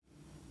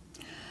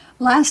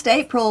Last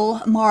April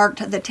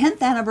marked the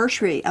 10th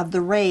anniversary of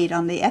the raid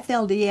on the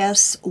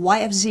FLDS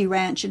YFZ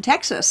Ranch in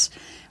Texas.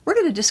 We're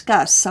going to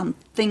discuss some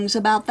things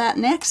about that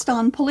next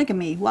on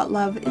Polygamy, What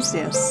Love Is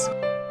This?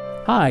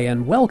 Hi,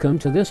 and welcome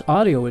to this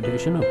audio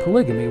edition of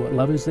Polygamy, What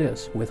Love Is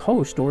This? With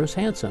host Doris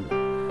Hanson.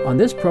 On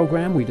this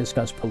program, we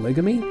discuss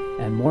polygamy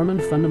and Mormon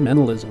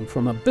fundamentalism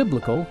from a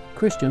biblical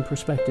Christian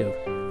perspective.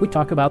 We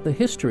talk about the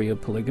history of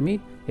polygamy,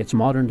 its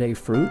modern-day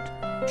fruit,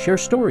 share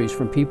stories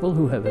from people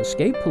who have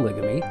escaped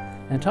polygamy,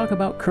 and talk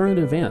about current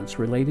events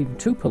relating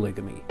to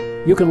polygamy.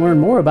 You can learn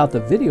more about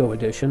the video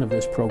edition of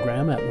this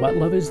program at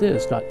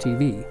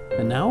whatloveisthis.tv.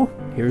 And now,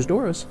 here's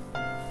Doris.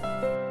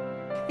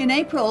 In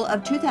April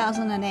of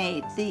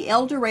 2008, the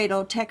El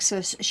Dorado,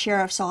 Texas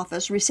Sheriff's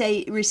Office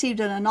received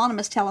an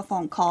anonymous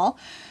telephone call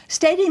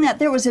stating that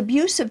there was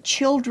abuse of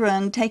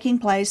children taking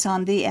place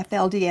on the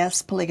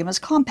FLDS polygamous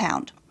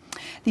compound.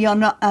 The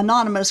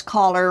anonymous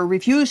caller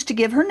refused to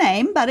give her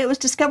name, but it was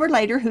discovered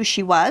later who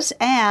she was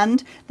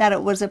and that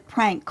it was a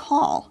prank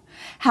call.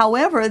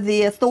 However,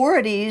 the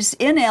authorities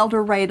in El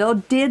Dorado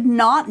did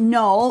not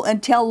know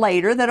until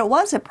later that it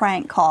was a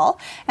prank call,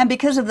 and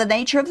because of the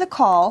nature of the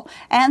call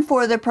and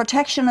for the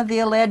protection of the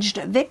alleged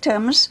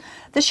victims,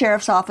 the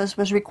sheriff's office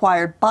was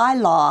required by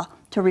law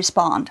to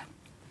respond.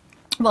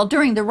 Well,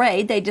 during the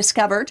raid, they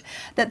discovered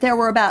that there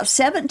were about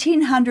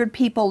 1,700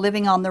 people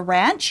living on the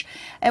ranch.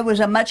 It was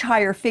a much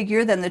higher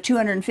figure than the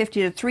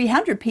 250 to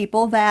 300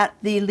 people that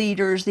the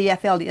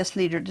FLDS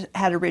leaders,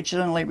 had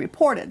originally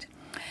reported.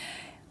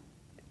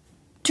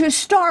 To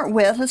start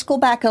with, let's go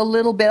back a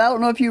little bit. I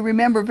don't know if you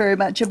remember very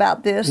much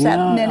about this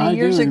many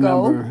years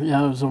ago. Remember.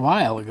 Yeah, it was a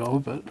while ago,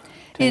 but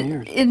 10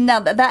 years. Now,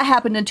 that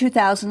happened in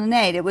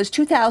 2008. It was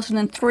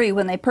 2003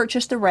 when they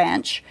purchased the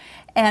ranch.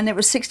 And it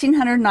was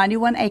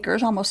 1,691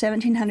 acres, almost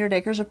 1,700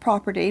 acres of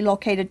property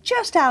located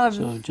just out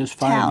of just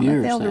town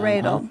of El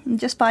Dorado.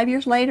 Just 5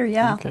 years later,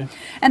 yeah. Okay.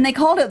 And they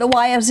called it the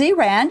YFZ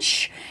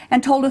Ranch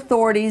and told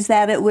authorities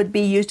that it would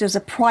be used as a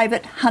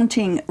private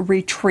hunting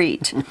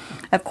retreat.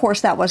 Of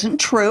course, that wasn't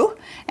true,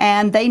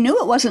 and they knew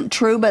it wasn't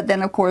true, but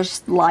then, of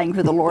course, lying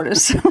for the Lord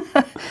is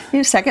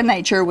second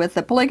nature with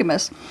the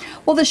polygamists.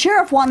 Well, the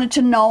sheriff wanted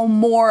to know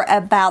more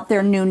about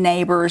their new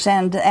neighbors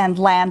and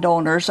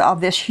landowners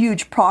of this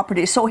huge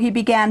property, so he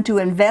began to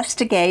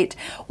investigate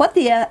what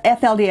the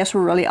FLDS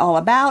were really all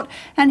about,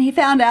 and he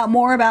found out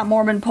more about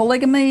Mormon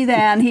polygamy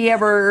than he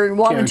ever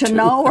wanted to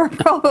know or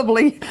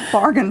probably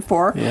bargained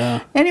for.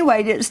 Yeah.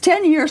 Anyway, it's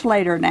 10 years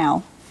later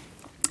now,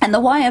 and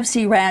the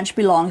YFZ Ranch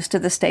belongs to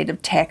the state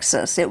of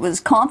Texas. It was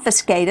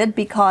confiscated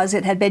because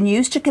it had been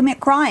used to commit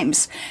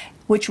crimes,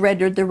 which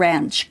rendered the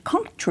ranch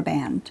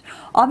contraband.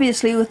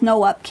 Obviously, with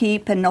no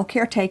upkeep and no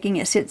caretaking,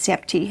 it sits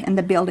empty and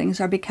the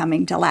buildings are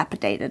becoming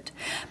dilapidated.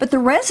 But the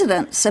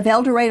residents of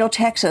El Dorado,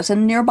 Texas,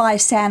 and nearby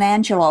San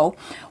Angelo,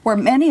 where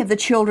many of the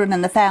children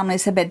and the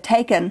families have been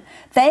taken,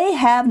 they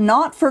have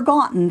not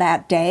forgotten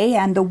that day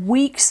and the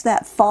weeks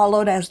that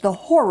followed as the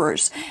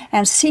horrors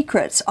and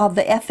secrets of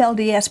the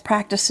FLDS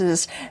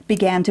practices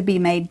began to be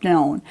made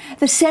known.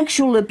 The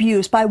sexual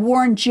abuse by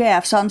Warren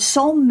Jeffs on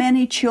so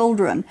many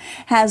children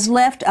has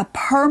left a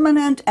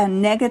permanent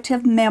and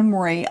negative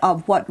memory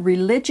of what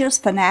religious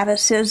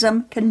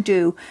fanaticism can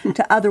do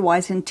to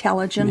otherwise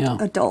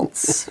intelligent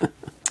adults.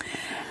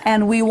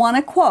 And we want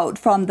to quote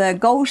from the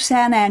Go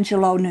San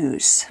Angelo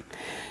News.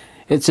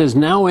 It says,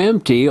 "Now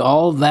empty,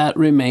 all that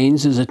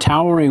remains is a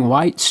towering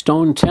white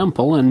stone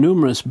temple and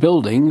numerous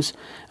buildings,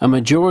 a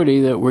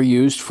majority that were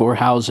used for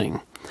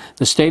housing.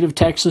 The state of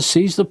Texas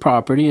seized the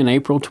property in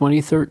April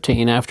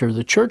 2013 after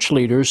the church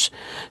leaders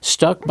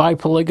stuck by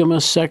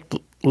polygamous sect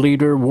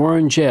leader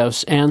Warren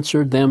Jeffs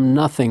answered them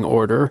nothing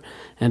order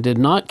and did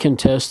not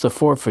contest the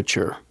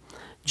forfeiture.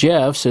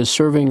 Jeffs is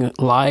serving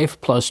life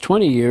plus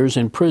 20 years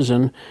in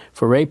prison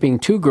for raping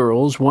two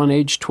girls, one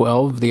aged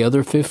 12, the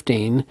other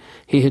 15,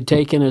 he had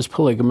taken as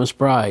polygamous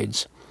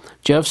brides.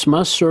 Jeffs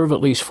must serve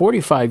at least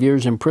 45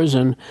 years in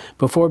prison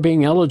before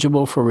being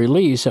eligible for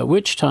release, at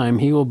which time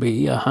he will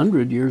be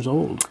 100 years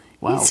old."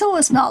 Wow. So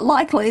it's not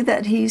likely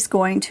that he's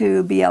going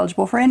to be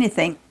eligible for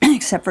anything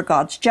except for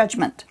God's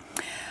judgment.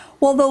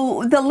 Well,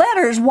 the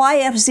letters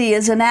YFZ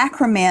is an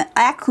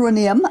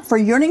acronym for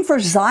Yearning for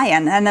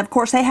Zion, and of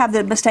course they have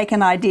the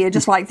mistaken idea,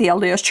 just like the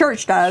LDS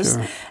Church does,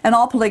 Sure. and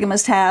all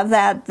polygamists have,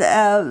 that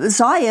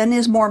Zion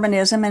is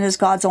Mormonism and is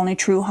God's only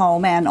true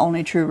home and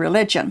only true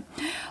religion.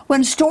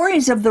 When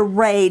stories of the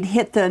raid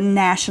hit the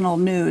national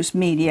news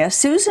media,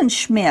 Susan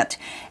Schmidt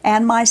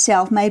and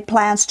myself made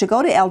plans to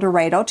go to El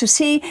Dorado to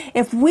see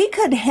if we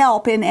could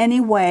help in any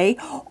way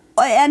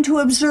and to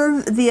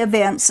observe the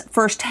events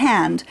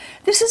firsthand.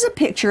 This is a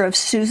picture of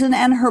Susan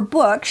and her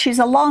book. She's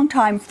a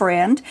longtime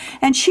friend,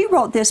 and she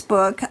wrote this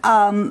book,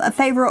 A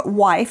Favorite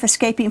Wife,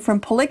 Escaping from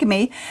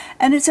Polygamy,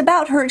 and it's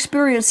about her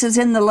experiences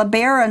in the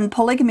LeBaron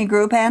polygamy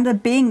group and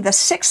of being the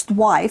sixth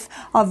wife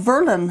of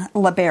Verlin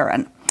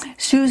LeBaron.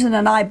 Susan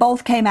and I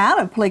both came out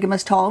of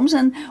polygamist homes,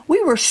 and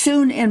we were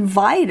soon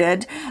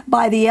invited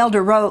by the El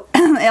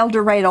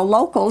Dorado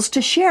locals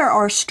to share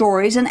our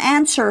stories and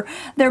answer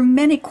their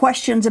many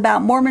questions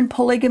about Mormon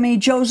polygamy,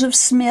 Joseph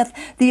Smith,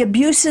 the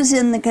abuses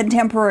in the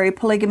contemporary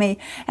polygamy,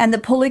 and the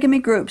polygamy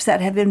groups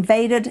that have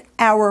invaded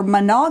our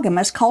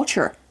monogamous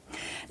culture.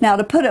 Now,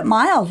 to put it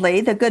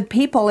mildly, the good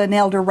people in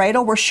El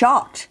Dorado were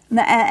shocked.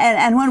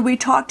 And when we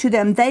talked to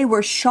them, they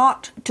were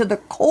shocked to the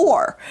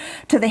core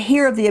to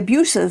hear the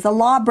abuses, the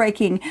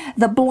law-breaking,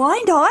 the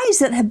blind eyes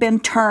that have been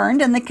turned,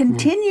 and the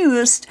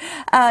continuous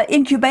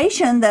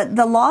incubation that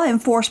the law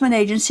enforcement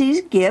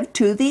agencies give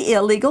to the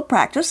illegal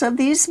practice of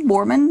these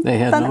Mormon fundamentalists. They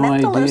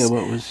had no idea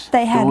what was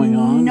They had going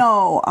on?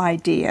 no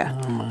idea.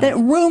 The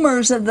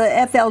rumors of the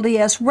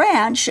FLDS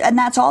ranch, and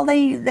that's all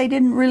they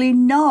didn't really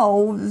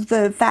know,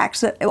 the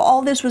facts that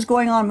all this was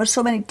going on with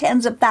so many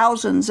tens of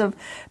thousands of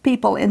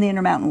people in the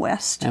Intermountain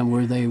West. And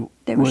were They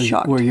were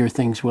shocked. Were your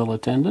things well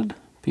attended?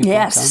 People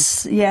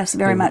Yes,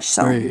 very much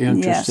so. Very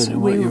interested in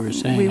what you were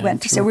saying. We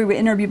went to say we were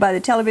interviewed by the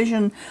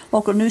television,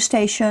 local news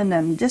station,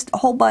 and just a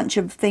whole bunch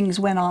of things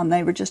went on.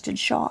 They were just in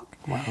shock.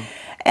 Wow.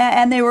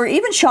 And they were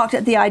even shocked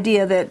at the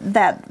idea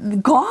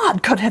that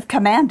God could have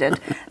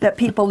commanded that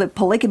people live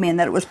polygamy and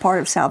that it was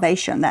part of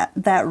salvation.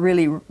 That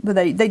really,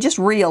 they just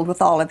reeled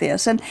with all of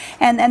this. And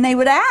they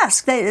would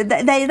ask, they'd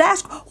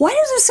ask, what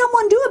does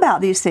someone do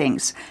about these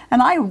things?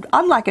 And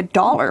I'd like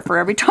 $1 for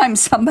every time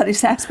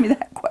somebody's asked me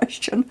that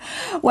question.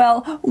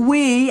 Well,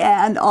 we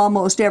and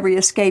almost every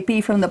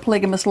escapee from the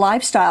polygamous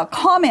lifestyle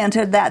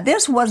commented that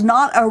this was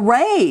not a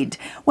raid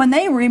when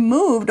they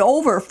removed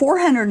over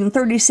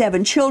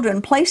 437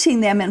 children,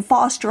 placing them in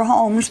foster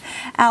homes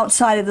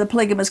outside of the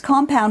polygamous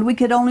compound. We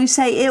could only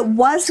say it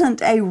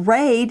wasn't a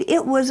raid,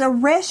 it was a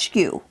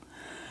rescue.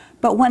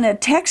 But when a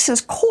Texas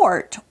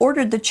court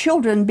ordered the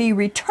children be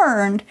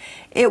returned,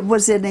 it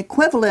was an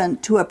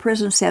equivalent to a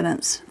prison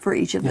sentence for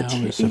each of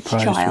each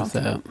child.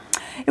 With that.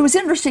 It was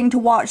interesting to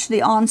watch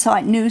the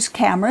on-site news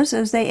cameras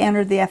as they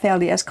entered the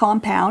FLDS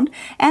compound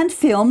and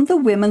filmed the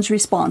women's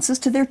responses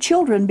to their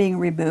children being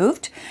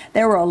removed.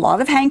 There were a lot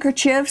of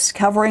handkerchiefs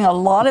covering a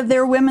lot of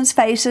their women's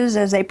faces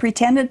as they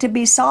pretended to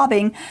be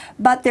sobbing,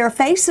 but their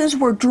faces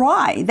were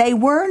dry. They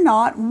were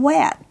not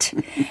wet.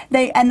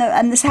 And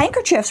the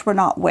handkerchiefs were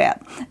not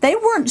wet. They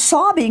weren't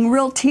sobbing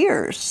real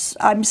tears.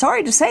 I'm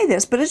sorry to say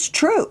this, but it's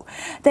true.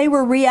 They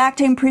were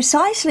reacting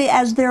precisely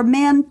as their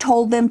men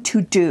told them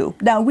to do.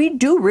 Now, we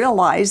do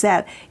realize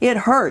that it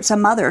hurts a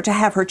mother to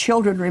have her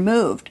children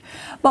removed.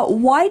 But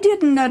why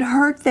didn't it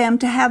hurt them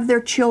to have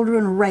their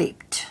children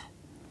raped?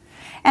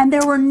 And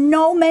there were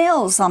no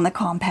males on the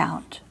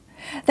compound.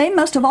 They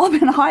must have all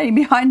been hiding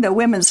behind the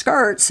women's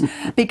skirts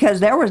because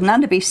there was none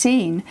to be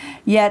seen.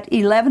 Yet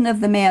 11 of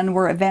the men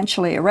were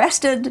eventually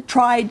arrested,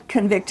 tried,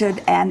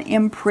 convicted, and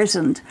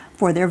imprisoned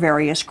for their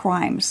various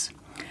crimes.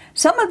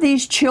 Some of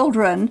these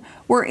children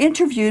were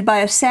interviewed by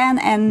a San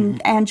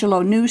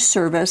Angelo news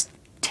service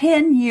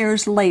 10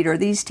 years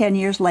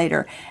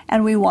later,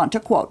 and we want to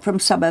quote from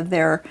some of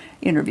their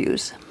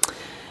interviews.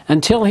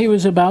 Until he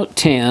was about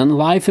 10,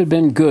 life had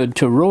been good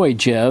to Roy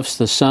Jeffs,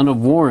 the son of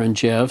Warren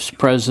Jeffs,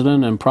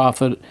 president and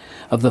prophet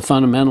of the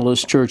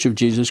Fundamentalist Church of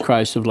Jesus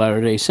Christ of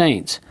Latter-day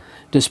Saints.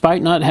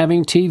 Despite not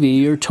having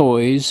TV or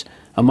toys,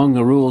 among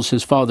the rules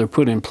his father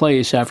put in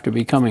place after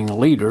becoming a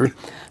leader,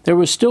 there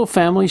was still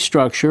family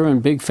structure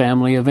and big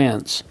family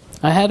events.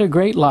 I had a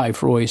great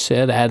life, Roy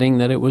said, adding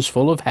that it was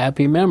full of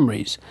happy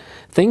memories.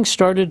 Things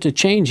started to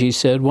change, he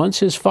said, once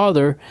his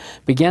father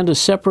began to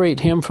separate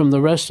him from the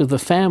rest of the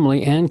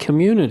family and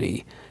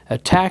community, a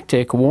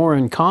tactic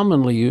Warren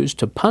commonly used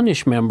to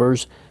punish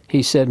members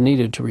he said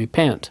needed to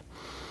repent.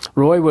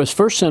 Roy was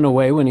first sent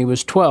away when he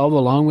was 12,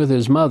 along with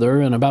his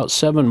mother and about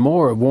 7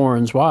 more of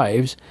Warren's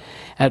wives.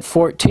 At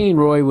 14,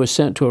 Roy was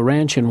sent to a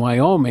ranch in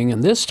Wyoming,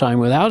 and this time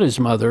without his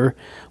mother,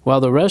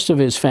 while the rest of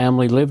his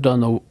family lived on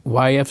the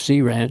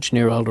YFZ ranch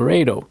near El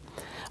Dorado.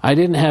 I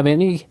didn't have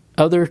any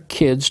other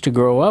kids to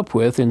grow up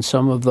with in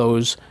some of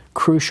those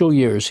crucial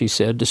years, he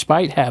said,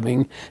 despite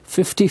having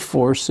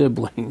 54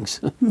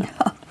 siblings.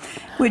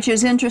 Which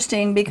is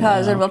interesting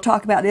because, and we'll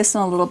talk about this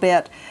in a little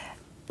bit,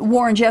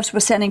 Warren Jeffs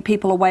was sending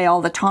people away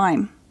all the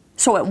time.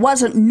 So it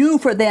wasn't new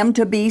for them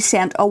to be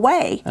sent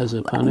away. As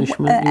a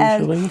punishment,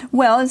 usually?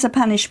 Well, as a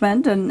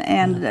punishment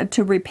and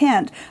to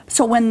repent.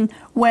 So when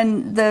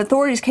the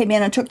authorities came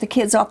in and took the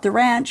kids off the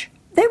ranch,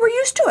 they were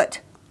used to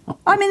it.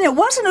 I mean, it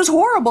wasn't as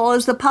horrible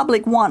as the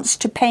public wants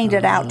to paint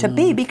it out to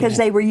be because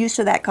they were used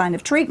to that kind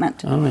of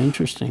treatment. Oh,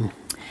 interesting.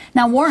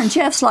 Now, Warren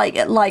Jeffs, like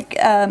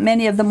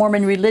many of the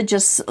Mormon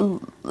religious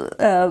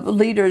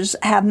leaders,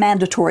 have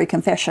mandatory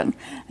confession.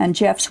 And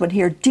Jeffs would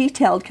hear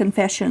detailed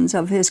confessions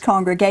of his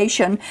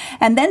congregation,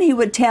 and then he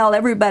would tell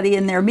everybody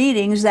in their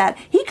meetings that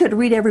he could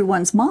read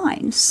everyone's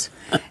minds.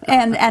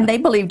 And they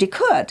believed he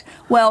could.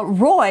 Well,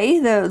 Roy,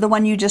 the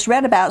one you just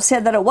read about,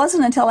 said that it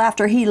wasn't until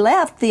after he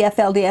left the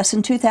FLDS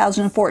in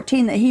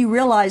 2014 that he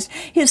realized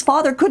his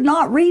father could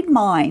not read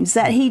minds,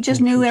 that he just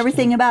knew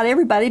everything about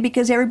everybody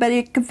because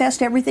everybody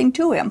confessed everything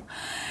to him.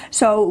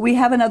 So we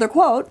have another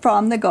quote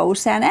from the Go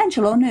San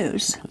Angelo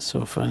News. That's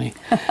so funny.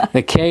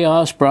 The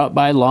chaos brought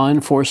by law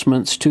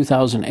enforcement's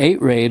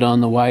 2008 raid on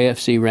the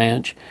YFC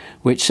ranch,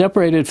 which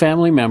separated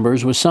family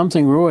members, was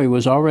something Roy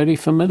was already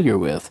familiar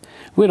with.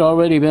 We'd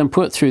already been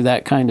put through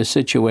that kind of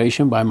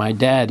situation by my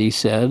dad, he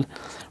said.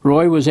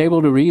 Roy was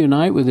able to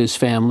reunite with his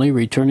family,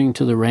 returning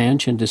to the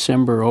ranch in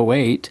December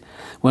 '08,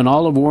 when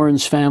all of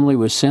Warren's family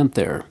was sent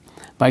there.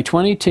 By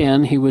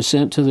 2010, he was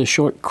sent to the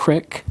Short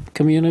Creek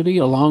community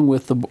along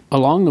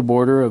the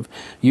border of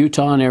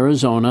Utah and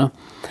Arizona,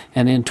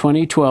 and in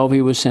 2012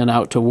 he was sent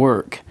out to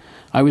work.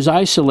 I was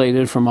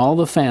isolated from all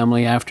the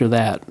family after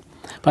that.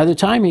 By the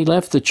time he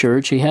left the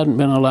church, he hadn't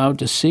been allowed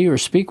to see or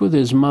speak with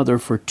his mother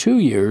for 2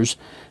 years,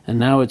 and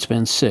now it's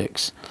been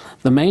 6.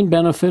 The main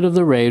benefit of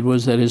the raid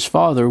was that his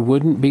father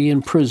wouldn't be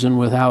in prison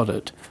without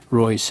it,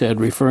 Roy said,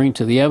 referring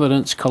to the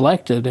evidence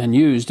collected and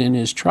used in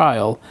his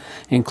trial,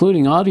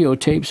 including audio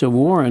tapes of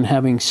Warren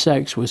having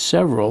sex with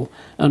several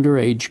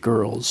underage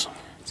girls.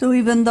 So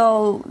even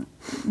though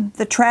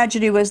the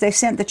tragedy was they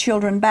sent the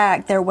children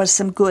back, there was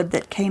some good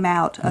that came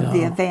out of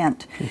the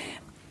event.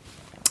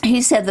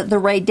 He said that the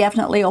raid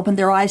definitely opened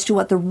their eyes to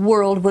what the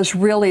world was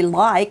really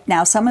like.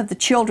 Now, some of the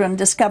children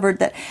discovered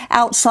that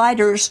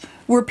outsiders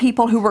were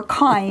people who were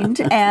kind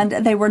and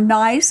they were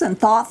nice and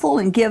thoughtful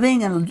and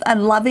giving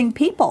and loving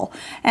people.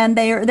 And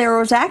there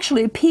was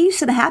actually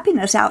peace and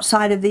happiness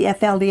outside of the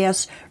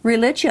FLDS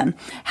religion.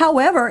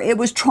 However, it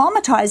was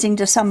traumatizing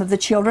to some of the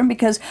children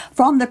because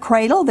from the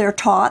cradle they're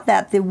taught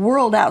that the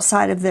world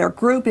outside of their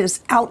group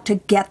is out to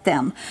get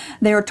them.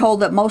 They are told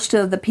that most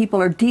of the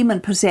people are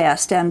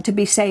demon-possessed, and to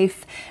be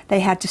safe they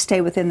had to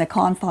stay within the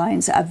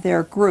confines of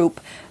their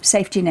group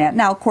safety net.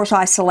 Now, of course,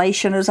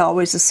 isolation is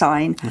always a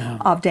sign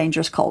of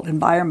dangerous cult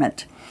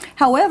environment.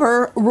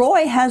 However,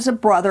 Roy has a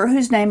brother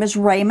whose name is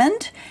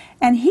Raymond,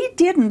 and he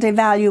didn't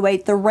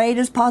evaluate the raid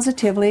as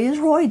positively as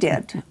Roy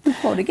did.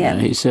 Quote again.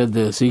 Yeah, he said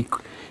this.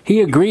 He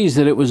agrees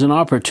that it was an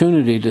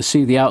opportunity to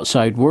see the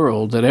outside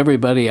world, that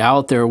everybody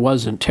out there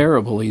wasn't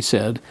terrible, he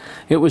said.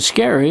 It was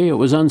scary, it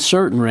was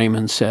uncertain,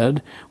 Raymond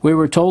said. We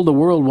were told the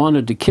world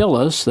wanted to kill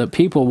us, that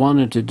people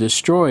wanted to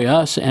destroy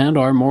us and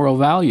our moral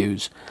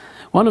values.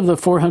 One of the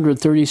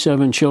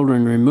 437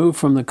 children removed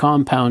from the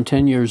compound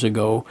 10 years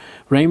ago,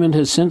 Raymond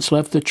has since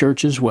left the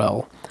church as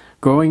well.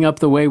 Growing up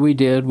the way we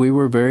did, we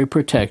were very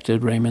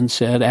protected, Raymond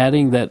said,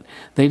 adding that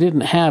they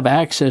didn't have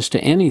access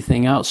to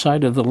anything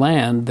outside of the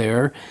land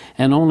there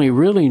and only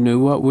really knew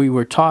what we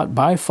were taught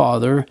by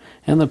Father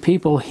and the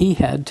people he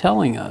had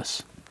telling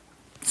us.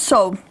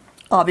 So,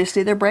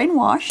 obviously, they're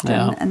brainwashed,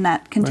 and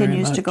that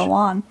continues to go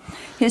on.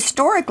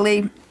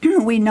 Historically,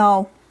 we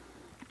know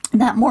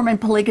that Mormon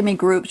polygamy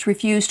groups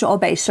refuse to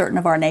obey certain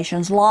of our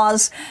nation's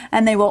laws,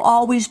 and they will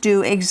always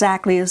do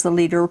exactly as the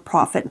leader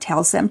prophet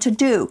tells them to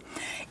do.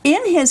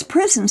 In his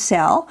prison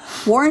cell,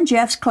 Warren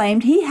Jeffs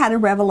claimed he had a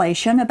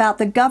revelation about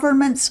the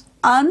government's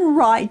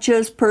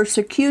unrighteous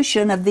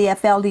persecution of the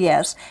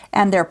FLDS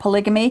and their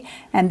polygamy,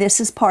 and this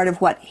is part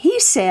of what he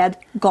said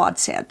God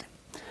said.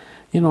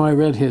 You know, I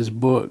read his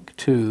book,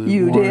 too.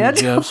 You Warren did?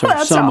 Jeffs, or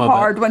That's some a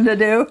hard one to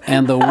do.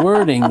 And the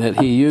wording that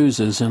he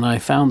uses, and I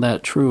found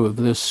that true of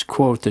this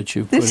quote that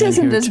you put in here, too. This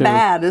isn't as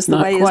bad as the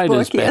way his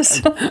book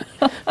is.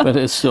 But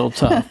it's still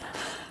tough.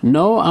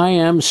 No, I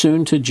am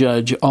soon to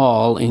judge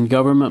all in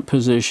government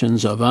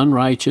positions of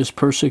unrighteous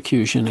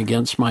persecution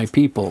against my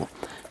people,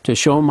 to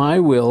show my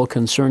will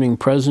concerning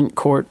present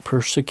court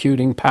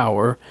persecuting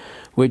power,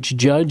 which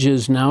judge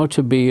is now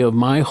to be of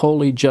my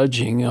holy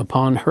judging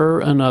upon her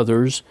and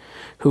others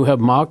who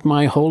have mocked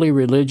my holy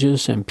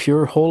religious and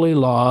pure holy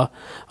law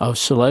of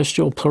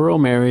celestial plural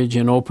marriage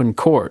in open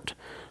court.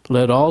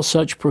 Let all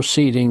such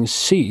proceedings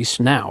cease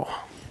now.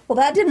 Well,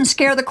 that didn't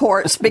scare the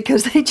courts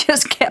because they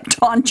just kept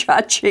on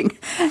judging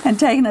and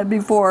taking it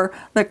before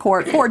the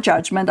court for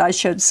judgment, I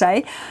should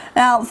say.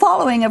 Now,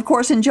 following, of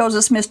course, in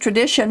Joseph Smith's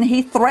tradition,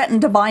 he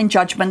threatened divine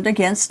judgment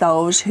against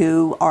those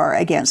who are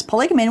against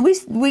polygamy. And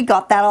we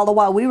got that all the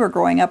while we were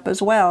growing up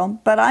as well.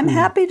 But I'm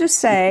happy to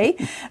say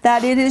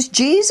that it is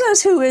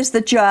Jesus who is the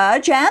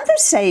judge and the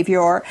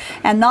Savior,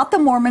 and not the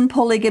Mormon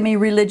polygamy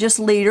religious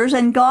leaders.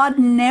 And God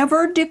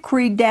never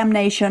decreed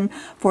damnation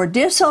for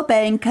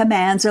disobeying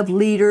commands of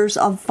leaders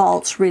of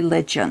false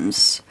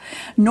religions.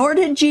 Nor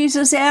did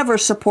Jesus ever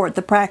support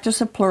the practice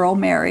of plural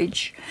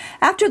marriage.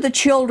 After the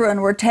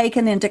children were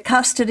taken into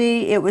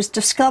custody, it was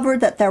discovered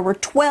that there were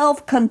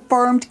 12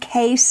 confirmed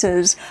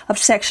cases of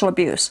sexual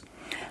abuse.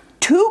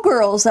 2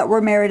 girls that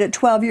were married at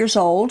 12 years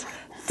old,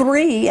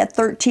 3 at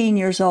 13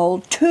 years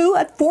old, 2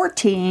 at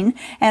 14,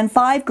 and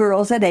 5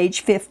 girls at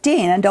age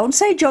 15. And don't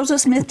say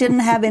Joseph Smith didn't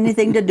have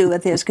anything to do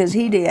with this, because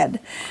he did.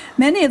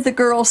 Many of the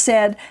girls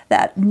said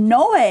that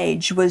no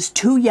age was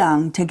too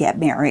young to get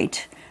married.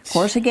 Of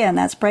course, again,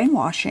 that's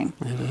brainwashing.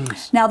 It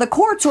is. Now, the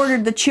courts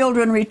ordered the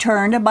children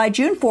returned, and by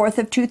June 4th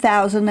of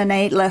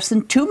 2008, less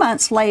than 2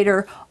 months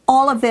later,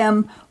 all of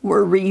them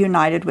were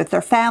reunited with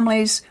their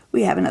families.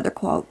 We have another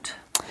quote.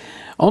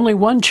 Only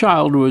one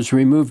child was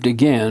removed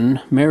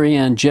again, Mary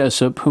Ann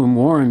Jessup, whom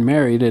Warren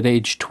married at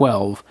age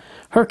 12.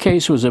 Her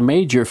case was a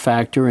major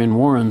factor in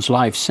Warren's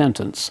life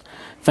sentence.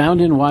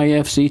 Found in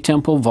YFC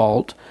Temple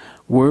Vault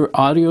were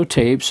audio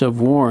tapes of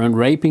Warren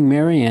raping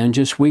Marianne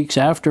just weeks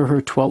after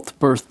her 12th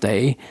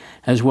birthday,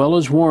 as well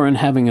as Warren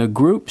having a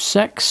group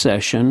sex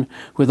session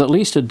with at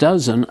least a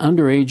dozen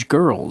underage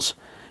girls.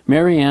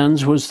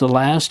 Marianne's was the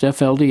last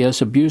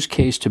FLDS abuse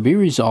case to be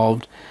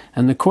resolved,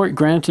 and the court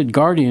granted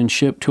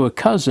guardianship to a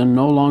cousin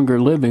no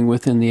longer living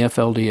within the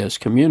FLDS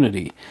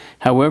community.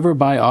 However,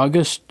 by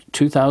August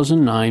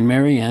 2009,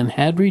 Marianne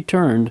had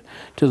returned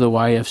to the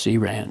YFC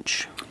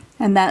ranch.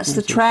 And that's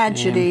the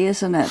tragedy,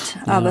 isn't it,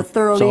 of a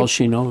thoroughly... That's all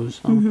she knows.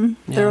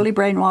 Thoroughly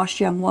brainwashed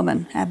young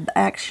woman,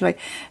 actually.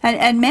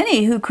 And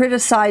many who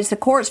criticized the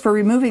courts for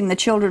removing the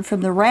children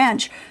from the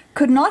ranch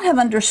could not have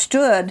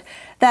understood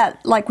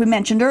that, like we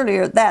mentioned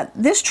earlier, that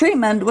this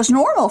treatment was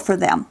normal for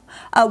them.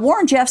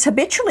 Warren Jeffs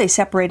habitually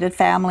separated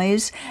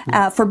families,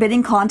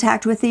 forbidding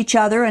contact with each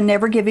other and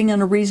never giving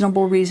a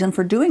reasonable reason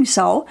for doing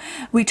so.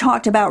 We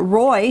talked about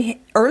Roy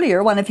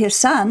earlier, one of his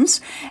sons.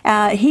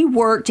 He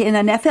worked in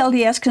an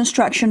FLDS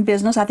construction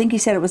business. I think he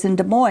said it was in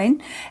Des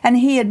Moines. And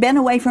he had been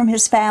away from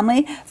his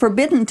family,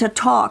 forbidden to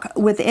talk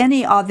with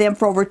any of them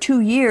for over 2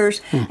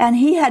 years. And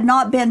he had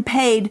not been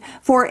paid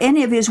for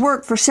any of his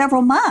work for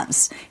several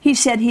months. He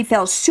said he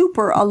felt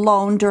super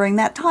alone during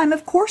that time.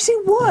 Of course he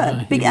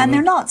would. And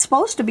they're not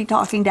supposed to be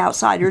talking to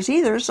outsiders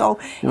either, so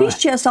he's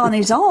just on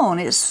his own.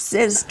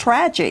 It's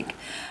tragic.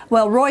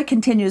 Well, Roy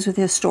continues with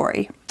his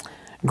story.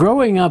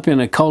 Growing up in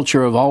a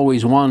culture of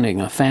always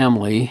wanting a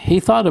family, he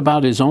thought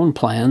about his own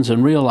plans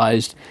and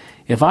realized,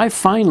 if I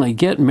finally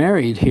get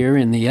married here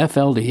in the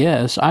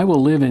FLDS, I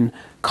will live in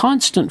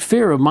constant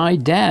fear of my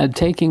dad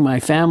taking my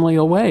family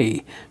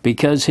away,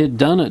 because he'd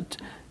done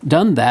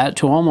that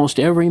to almost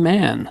every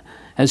man.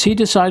 As he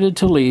decided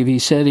to leave, he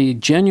said he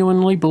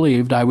genuinely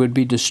believed I would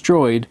be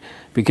destroyed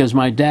because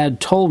my dad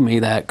told me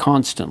that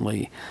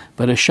constantly.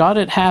 But a shot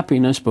at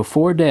happiness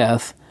before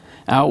death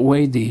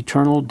outweighed the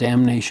eternal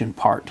damnation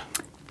part.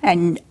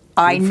 And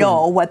I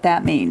know what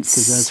that means.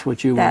 Because that's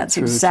what you went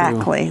through,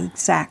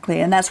 exactly.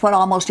 And that's what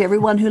almost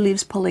everyone who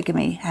leaves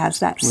polygamy has,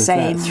 that with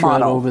same that threat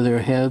motto. over their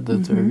head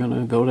that they're going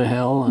to go to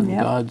hell and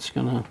God's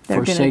going to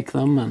forsake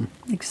them. And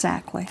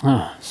exactly.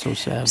 So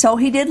sad. So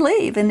he did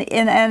leave, and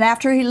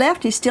after he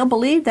left, he still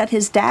believed that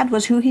his dad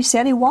was who he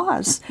said he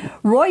was.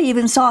 Roy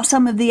even saw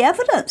some of the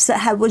evidence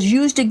that was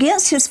used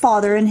against his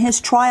father in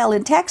his trial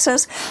in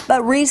Texas,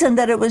 but reasoned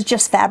that it was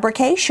just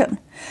fabrication.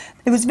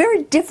 It was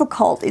very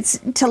difficult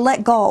to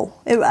let go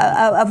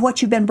of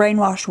what you've been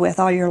brainwashed with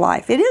all your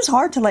life. It is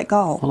hard to let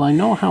go. Well, I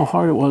know how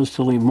hard it was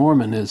to leave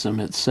Mormonism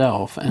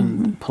itself,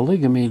 and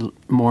polygamy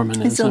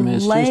Mormonism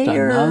is just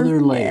another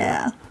layer.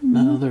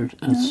 Yeah.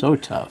 It's so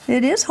tough.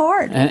 It is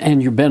hard.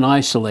 And you've been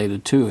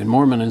isolated, too. In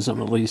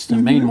Mormonism, at least,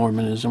 in main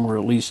Mormonism, we're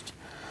at least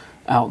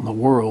out in the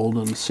world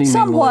and seemingly...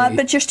 Somewhat,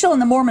 but you're still in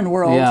the Mormon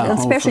world,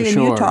 especially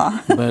in Utah.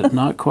 But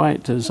not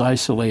quite as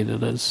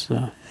isolated as...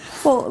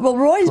 Well,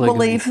 Roy's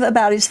belief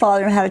about his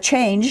father had to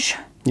change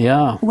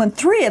when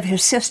 3 of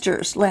his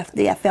sisters left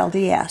the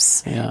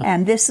FLDS,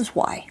 and this is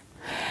why.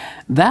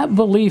 That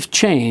belief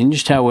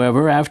changed,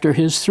 however, after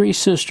his 3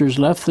 sisters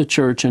left the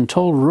church and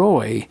told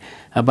Roy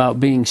about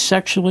being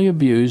sexually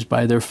abused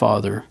by their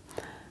father.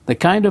 The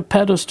kind of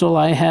pedestal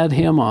I had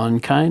him on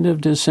kind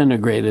of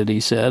disintegrated, he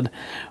said.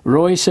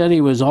 Roy said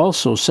he was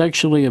also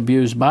sexually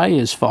abused by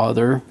his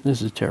father.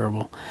 This is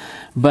terrible.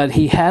 But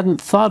he hadn't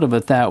thought of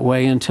it that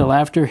way until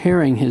after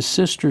hearing his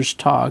sisters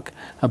talk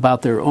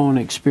about their own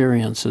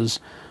experiences.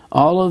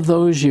 All of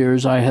those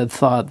years I had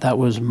thought that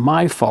was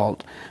my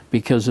fault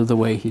because of the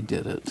way he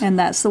did it. And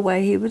that's the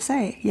way he would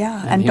say,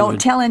 And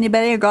don't tell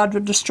anybody or God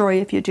would destroy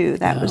you if you do.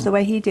 That was the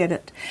way he did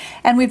it.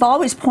 And we've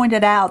always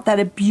pointed out that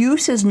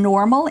abuse is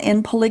normal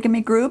in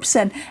polygamy groups,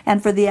 and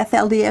for the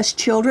FLDS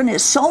children,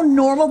 it's so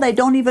normal they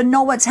don't even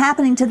know what's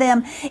happening to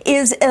them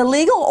is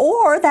illegal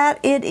or that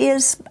it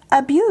is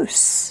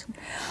abuse.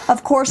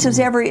 Of course, as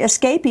every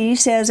escapee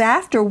says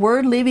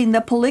afterward, leaving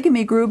the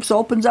polygamy groups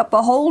opens up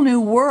a whole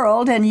new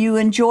world, and you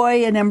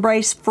enjoy and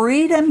embrace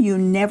freedom you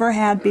never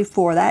had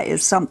before. That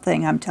is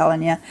something, I'm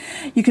telling you.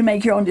 You can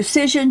make your own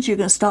decisions. You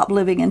can stop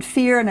living in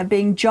fear and of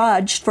being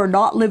judged for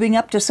not living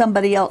up to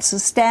somebody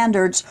else's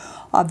standards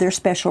of their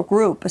special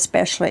group,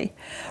 especially.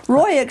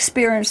 Roy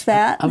experienced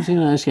that. I was going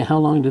to ask you, how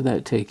long did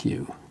that take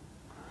you?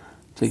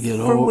 To get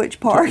For which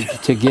part?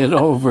 To get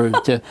over,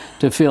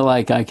 to feel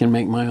like I can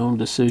make my own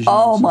decisions.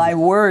 Oh, my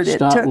word.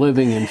 Stop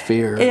living in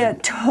fear.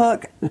 It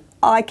took,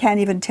 I can't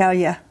even tell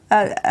you,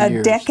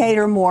 a decade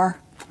or more.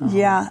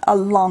 Yeah, a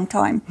long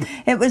time.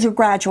 It was a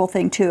gradual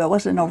thing, too. It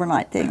wasn't an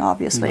overnight thing,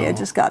 obviously. I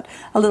just got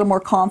a little more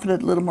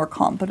confident, a little more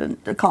confident,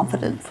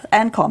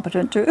 and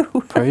competent,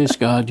 too. Praise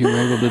God you were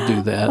able to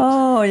do that.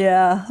 Oh,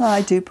 yeah.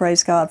 I do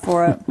praise God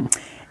for it.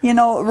 You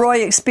know, Roy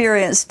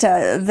experienced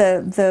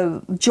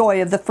the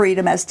joy of the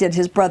freedom, as did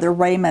his brother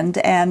Raymond,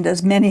 and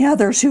as many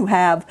others who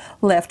have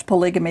left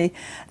polygamy.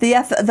 The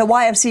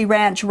YFZ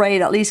Ranch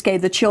raid at least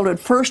gave the children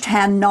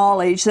first-hand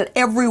knowledge that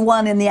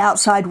everyone in the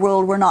outside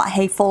world were not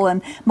hateful,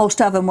 and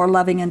most of them were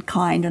loving and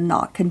kind and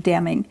not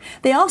condemning.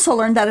 They also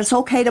learned that it's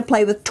okay to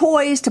play with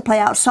toys, to play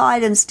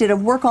outside instead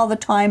of work all the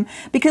time,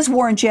 because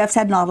Warren Jeffs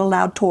had not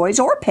allowed toys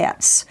or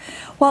pets.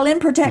 While in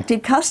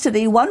protective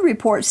custody, one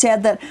report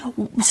said that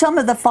some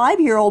of the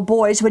 5-year-old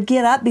boys would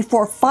get up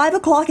before 5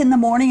 o'clock in the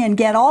morning and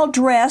get all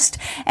dressed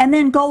and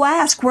then go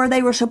ask where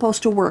they were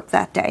supposed to work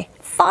that day.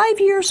 5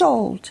 years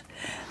old.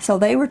 So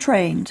they were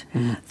trained.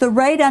 The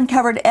raid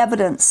uncovered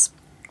evidence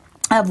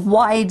of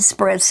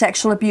widespread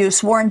sexual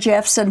abuse, Warren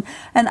Jeffs and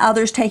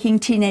others taking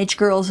teenage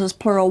girls as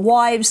plural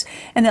wives,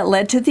 and it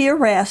led to the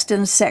arrest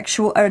and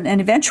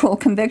eventual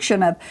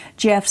conviction of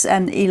Jeffs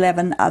and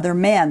 11 other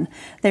men.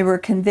 They were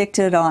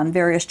convicted on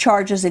various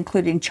charges,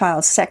 including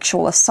child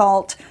sexual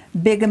assault,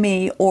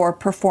 bigamy, or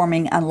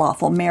performing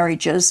unlawful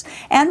marriages,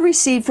 and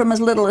received from as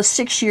little as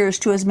 6 years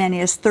to as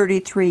many as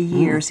 33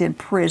 years in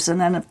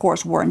prison. And of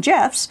course, Warren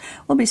Jeffs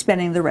will be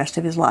spending the rest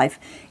of his life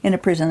in a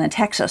prison in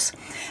Texas.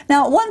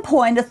 Now, at one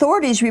point,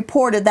 authorities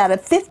reported that of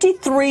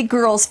 53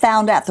 girls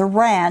found at the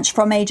ranch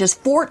from ages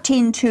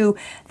 14 to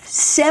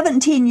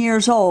 17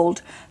 years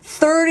old,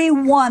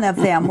 31 of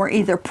them were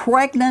either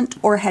pregnant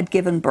or had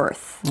given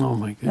birth. Oh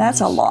my goodness.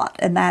 That's a lot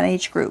in that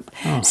age group.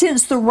 Oh.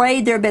 Since the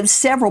raid, there have been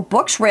several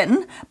books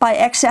written by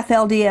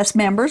ex-FLDS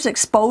members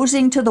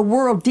exposing to the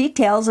world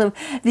details of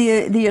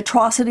the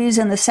atrocities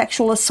and the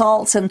sexual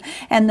assaults and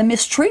the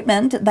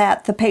mistreatment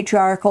that the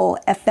patriarchal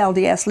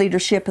FLDS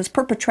leadership has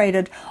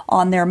perpetrated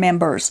on their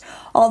members.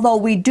 Although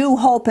we do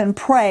hope and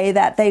pray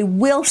that they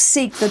will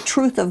seek the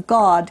truth of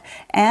God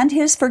and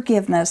His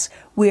forgiveness,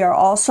 we are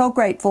also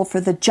grateful for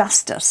the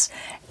justice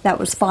that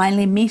was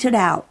finally meted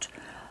out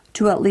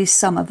to at least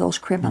some of those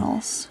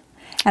criminals.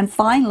 And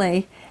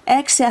finally,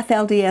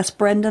 ex-FLDS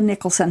Brenda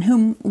Nicholson,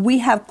 whom we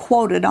have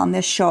quoted on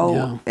this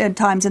show at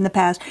times in the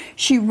past,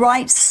 she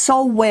writes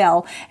so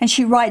well, and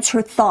she writes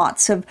her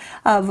thoughts of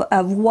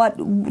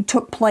what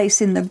took place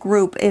in the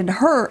group in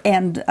her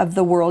end of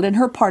the world, in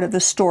her part of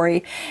the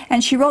story.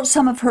 And she wrote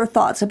some of her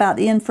thoughts about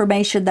the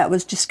information that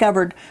was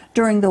discovered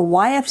during the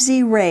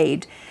YFZ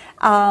raid.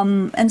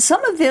 And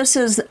some of this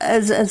is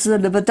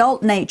of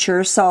adult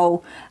nature,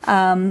 so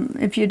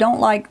if you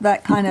don't like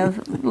that kind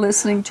of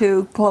listening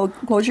to,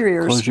 close your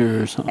ears. Close your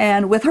ears.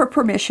 And with her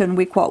permission,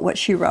 we quote what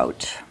she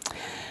wrote.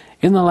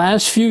 In the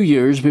last few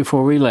years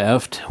before we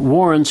left,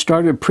 Warren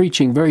started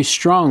preaching very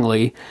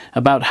strongly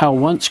about how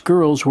once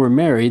girls were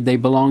married, they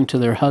belonged to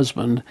their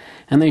husband,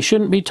 and they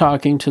shouldn't be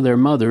talking to their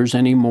mothers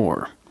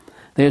anymore.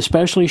 They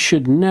especially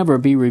should never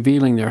be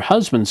revealing their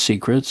husband's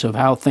secrets of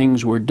how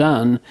things were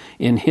done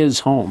in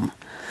his home.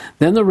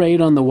 Then the raid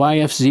on the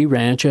YFZ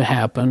ranch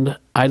happened.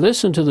 I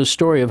listened to the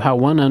story of how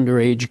one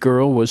underage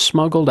girl was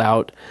smuggled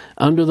out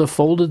under the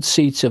folded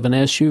seats of an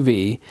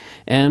SUV,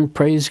 and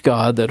praise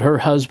God that her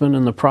husband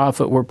and the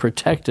prophet were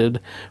protected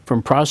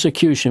from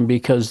prosecution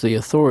because the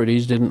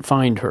authorities didn't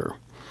find her.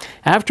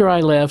 After I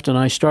left and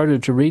I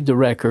started to read the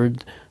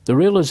record, the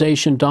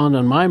realization dawned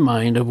on my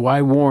mind of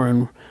why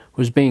Warren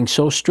was being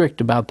so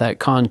strict about that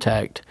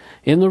contact.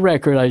 In the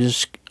record,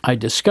 I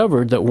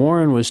discovered that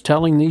Warren was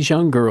telling these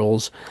young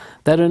girls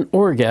that an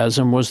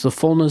orgasm was the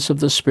fullness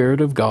of the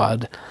Spirit of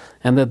God,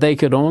 and that they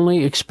could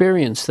only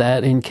experience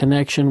that in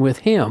connection with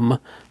Him,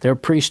 their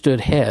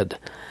priesthood head.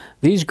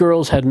 These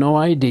girls had no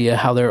idea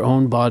how their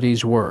own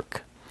bodies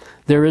work.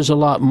 There is a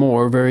lot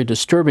more very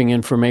disturbing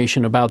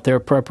information about their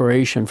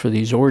preparation for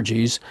these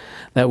orgies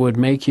that would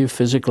make you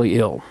physically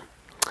ill.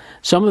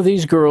 Some of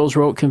these girls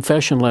wrote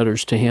confession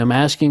letters to him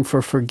asking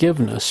for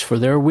forgiveness for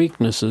their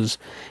weaknesses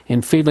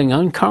in feeling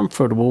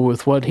uncomfortable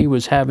with what he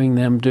was having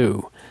them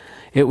do.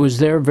 It was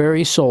their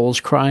very souls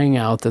crying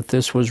out that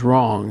this was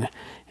wrong,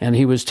 and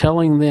he was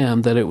telling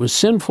them that it was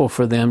sinful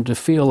for them to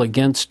feel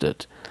against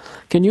it.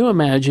 Can you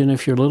imagine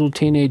if your little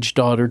teenage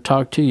daughter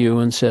talked to you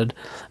and said,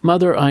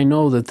 "Mother, I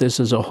know that this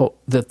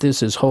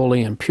is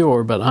holy and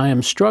pure, but I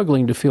am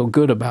struggling to feel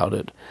good about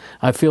it.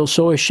 I feel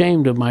so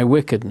ashamed of my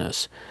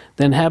wickedness."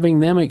 Then having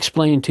them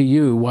explain to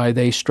you why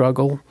they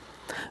struggle.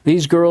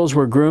 These girls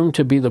were groomed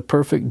to be the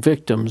perfect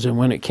victims, and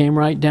when it came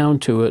right down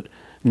to it,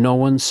 no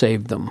one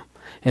saved them.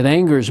 It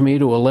angers me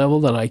to a level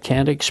that I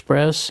can't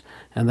express,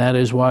 and that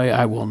is why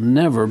I will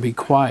never be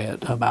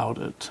quiet about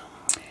it.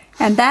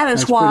 And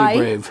that's why,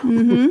 pretty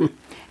brave.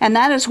 And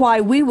that is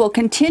why we will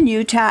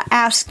continue to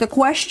ask the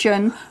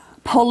question,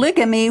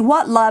 polygamy,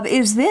 what love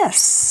is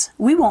this?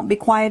 We won't be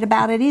quiet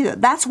about it either.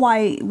 That's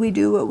why we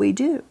do what we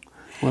do.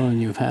 Well,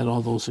 and you've had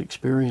all those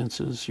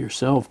experiences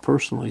yourself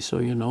personally, so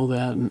you know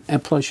that.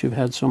 And plus you've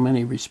had so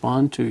many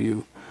respond to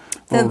you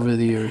over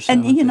the years.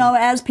 And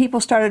as people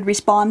started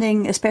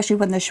responding, especially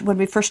when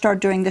we first started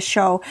doing the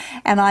show,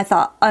 and I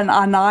thought,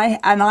 and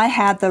I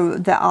had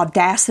the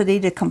audacity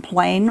to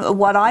complain.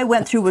 What I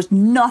went through was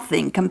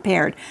nothing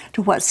compared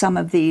to what some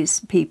of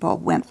these people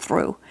went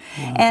through.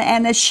 Wow.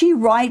 And as she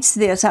writes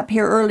this up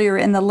here earlier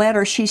in the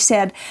letter, she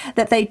said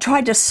that they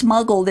tried to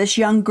smuggle this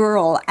young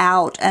girl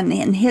out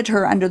and hid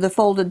her under the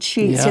folded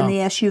sheets in the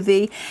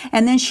SUV.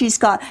 And then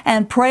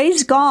and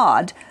praise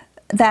God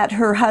that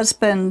her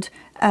husband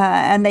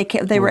and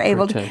they were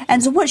able to.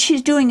 And so what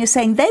she's doing is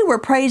saying they were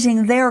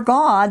praising their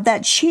God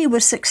that she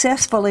was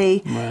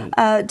successfully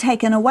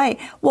taken away.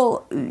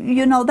 Well,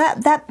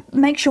 that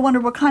makes you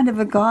wonder what kind of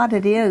a God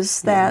it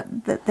is that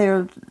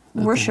they're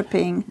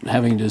worshiping,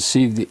 having to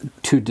deceive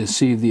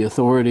the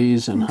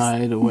authorities and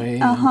hide away.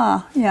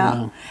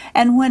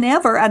 And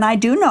whenever, and I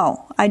do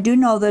know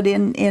that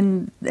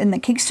in the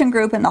Kingston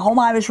group, in the home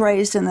I was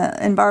raised, in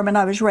the environment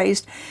I was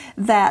raised,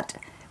 that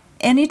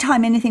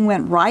anytime anything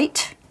went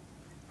right,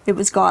 it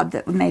was God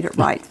that made it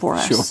right for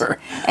us. Sure.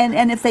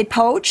 And if they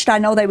poached, I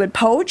know they would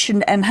poach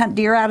and hunt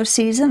deer out of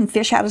season and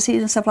fish out of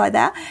season and stuff like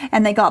that,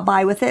 and they got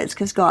by with it. It's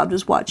because God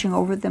was watching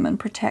over them and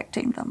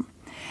protecting them.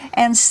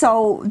 And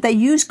so they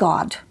use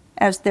God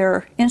as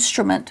their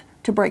instrument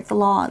to break the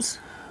laws.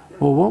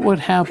 Well, what would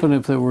happen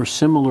if there were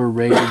similar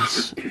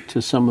raids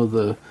to some of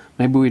the,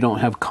 maybe we don't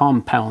have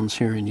compounds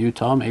here in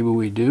Utah, maybe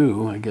we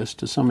do, I guess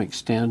to some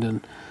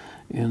extent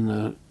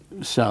in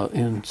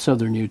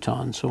southern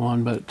Utah and so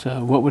on, but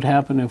what would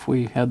happen if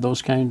we had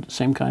those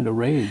same kind of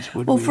raids?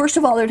 First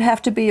of all, there'd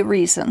have to be a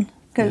reason.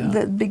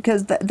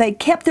 Because they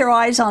kept their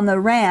eyes on the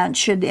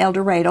ranch in El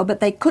Dorado,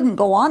 but they couldn't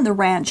go on the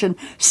ranch and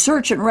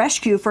search and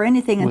rescue for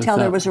anything until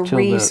there was a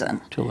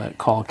reason. Until that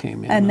call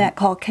came in. And that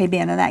call came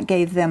in, and that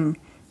gave them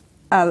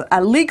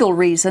a legal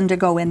reason to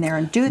go in there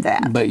and do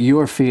that. But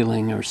your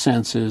feeling or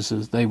sense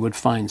is they would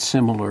find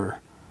similar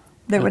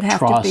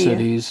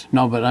atrocities.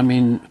 No, but I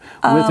mean,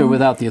 with or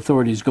without the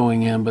authorities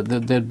going in, but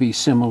there'd be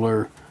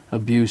similar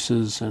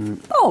abuses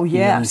and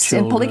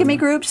in polygamy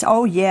groups.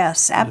 Oh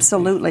yes,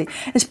 absolutely.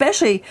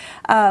 Especially,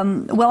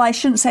 I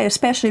shouldn't say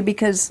especially,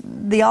 because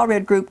the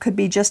Allred group could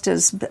be just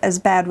as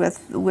bad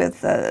with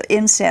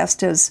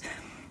incest as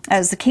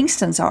the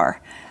Kingstons are.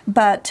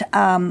 But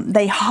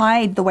they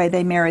hide the way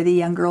they marry the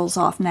young girls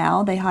off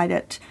now. They hide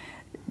it,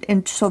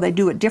 and so they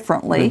do it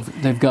differently.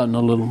 They've gotten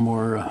a little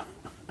more.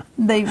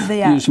 They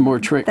use more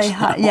tricks.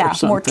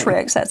 More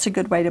tricks. That's a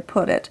good way to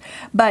put it.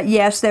 But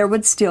yes, there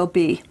still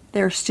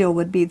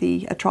would be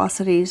the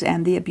atrocities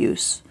and the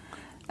abuse.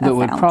 That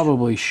would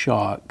probably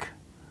shock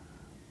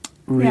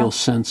real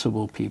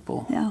sensible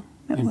people. Yeah,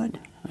 it would.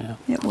 Yeah,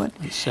 it would.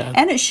 It's sad.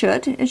 And it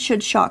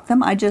should shock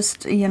them.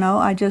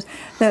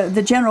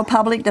 The general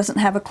public doesn't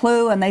have a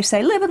clue, and they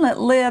say live and let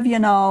live,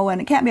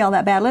 and it can't be all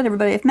that bad. Let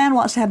everybody. If man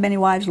wants to have many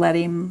wives, let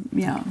him.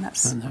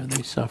 That's. And there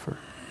they suffer.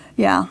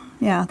 Yeah,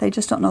 they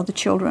just don't know the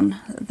children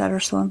that are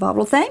so involved.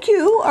 Well, thank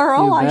you,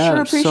 Earl. I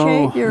sure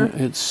appreciate your...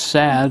 It's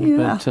sad,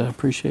 but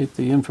appreciate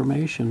the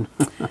information.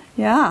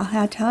 Yeah,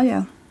 I tell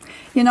you.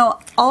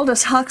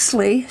 Aldous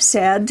Huxley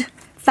said,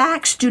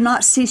 facts do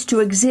not cease to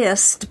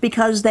exist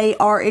because they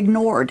are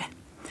ignored.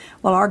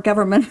 Well, our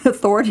government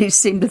authorities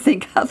seem to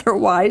think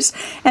otherwise,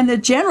 and the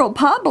general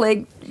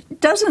public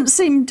doesn't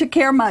seem to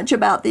care much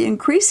about the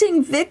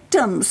increasing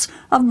victims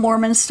of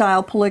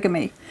Mormon-style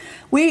polygamy.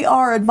 We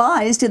are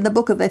advised in the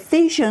book of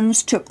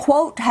Ephesians to,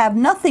 quote, have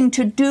nothing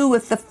to do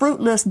with the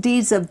fruitless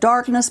deeds of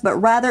darkness, but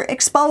rather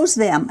expose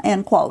them,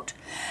 end quote.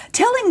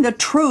 Telling the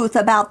truth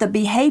about the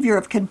behavior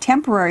of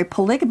contemporary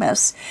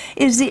polygamists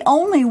is the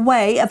only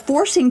way of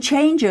forcing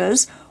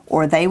changes,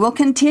 or they will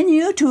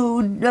continue to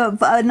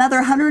another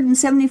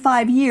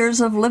 175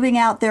 years of living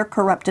out their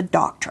corrupted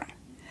doctrine.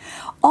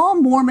 All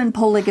Mormon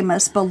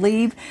polygamists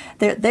believe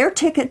that their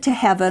ticket to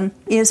heaven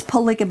is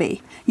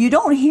polygamy. You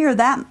don't hear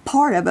that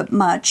part of it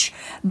much,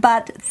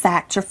 but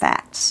facts are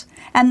facts.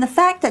 And the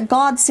fact that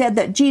God said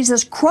that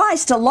Jesus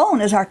Christ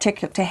alone is our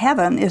ticket to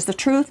heaven is the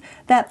truth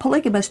that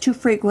polygamists too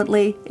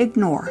frequently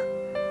ignore.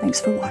 Thanks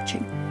for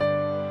watching.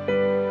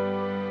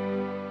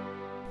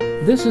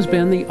 This has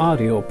been the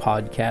audio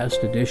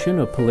podcast edition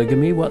of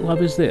Polygamy, What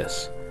Love Is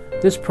This?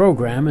 This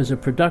program is a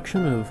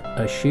production of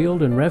A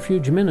Shield and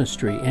Refuge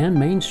Ministry and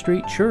Main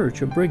Street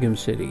Church of Brigham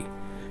City.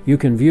 You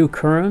can view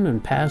current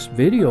and past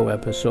video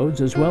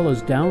episodes as well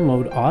as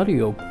download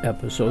audio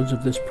episodes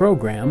of this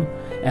program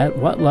at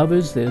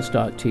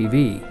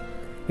whatloveisthis.tv.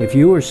 If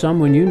you or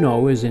someone you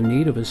know is in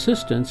need of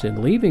assistance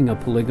in leaving a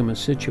polygamous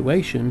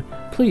situation,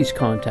 please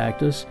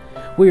contact us.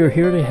 We are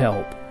here to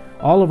help.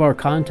 All of our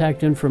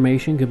contact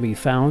information can be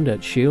found at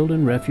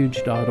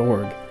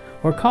shielandrefuge.org.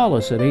 or call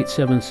us at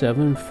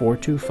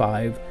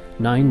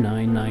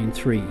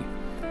 877-425-9993.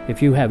 If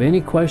you have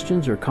any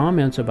questions or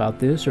comments about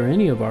this or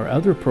any of our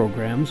other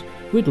programs,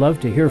 we'd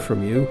love to hear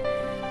from you.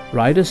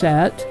 Write us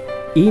at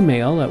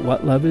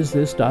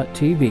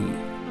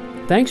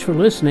email@whatloveisthis.tv. Thanks for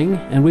listening,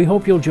 and we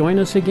hope you'll join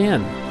us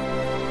again.